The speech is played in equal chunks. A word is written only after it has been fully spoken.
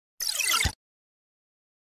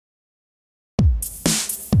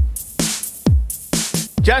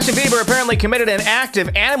Justin Bieber apparently committed an act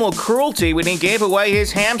of animal cruelty when he gave away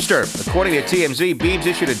his hamster. According to TMZ, Biebs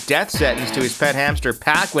issued a death sentence to his pet hamster,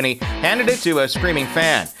 Pac, when he handed it to a screaming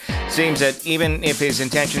fan. Seems that even if his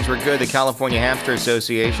intentions were good, the California Hamster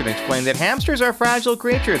Association explained that hamsters are fragile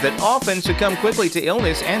creatures that often succumb quickly to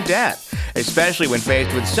illness and death, especially when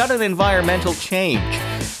faced with sudden environmental change.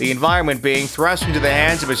 The environment being thrust into the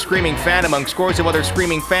hands of a screaming fan among scores of other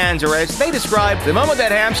screaming fans, or as they described, the moment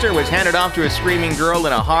that hamster was handed off to a screaming girl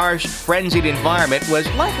in a harsh, frenzied environment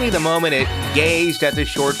was likely the moment it gazed at the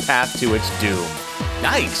short path to its doom.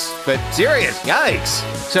 Yikes, but serious, yikes.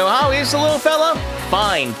 So how is the little fella?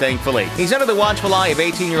 Fine, thankfully. He's under the watchful eye of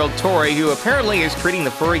 18-year-old Tori, who apparently is treating the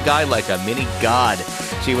furry guy like a mini god.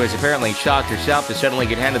 She was apparently shocked herself to suddenly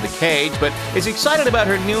get handed the cage, but is excited about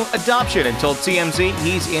her new adoption and told TMZ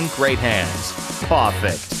he's in great hands.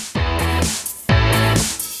 Perfect.